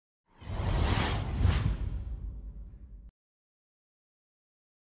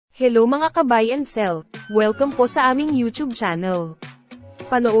Hello mga ka-buy and sell, welcome po sa aming YouTube channel.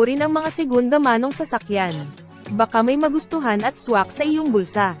 Panoorin ang mga segunda manong sasakyan. Baka may magustuhan at swak sa iyong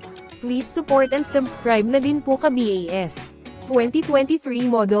bulsa. Please support and subscribe na din po ka-BAS. 2023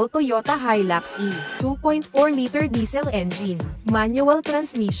 model Toyota Hilux E, 2.4-liter diesel engine, manual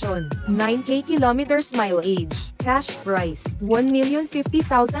transmission, 9K kilometers mileage, cash price, 1,050,000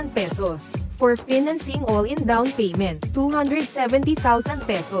 pesos. For financing all-in down payment, 270,000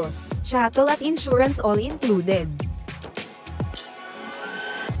 pesos. Chattel at insurance all included.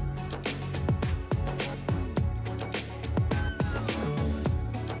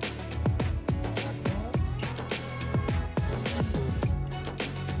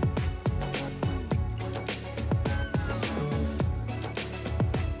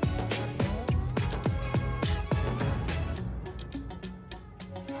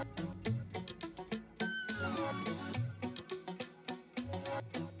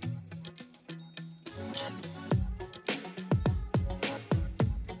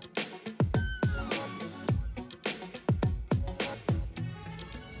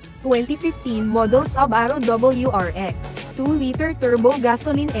 (2015) model Subaru WRX, 2-liter turbo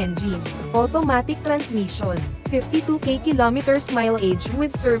gasoline engine, automatic transmission, 52K kilometers mileage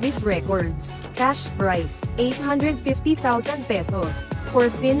with service records. Cash price, 850,000 pesos.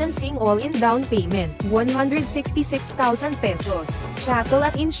 For financing all-in down payment, 166,000 pesos. Chattel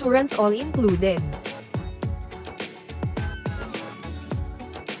at insurance all included.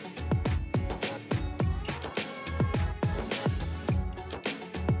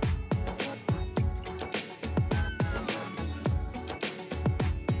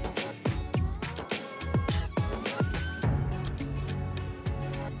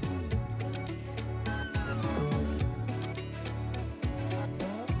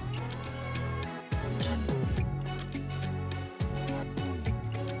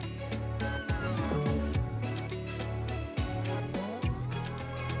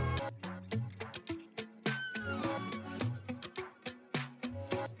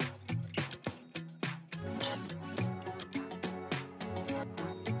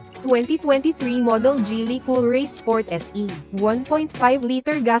 (2023 model Geely Coolray Sport SE,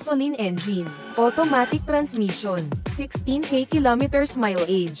 1.5-liter gasoline engine, automatic transmission, 16K kilometers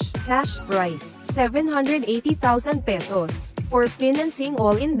mileage, cash price, 780,000 pesos. For financing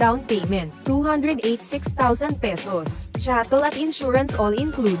all-in down payment, 286,000 pesos. Chattel at insurance all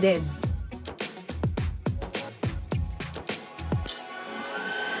included.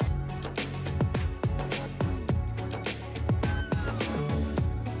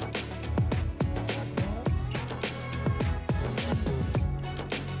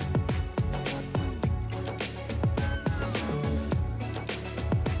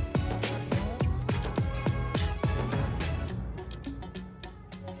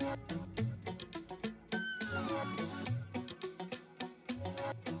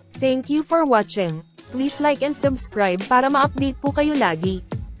 Thank you for watching. Please like and subscribe para ma-update po kayo lagi.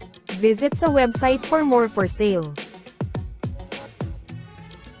 Visit sa website for more for sale.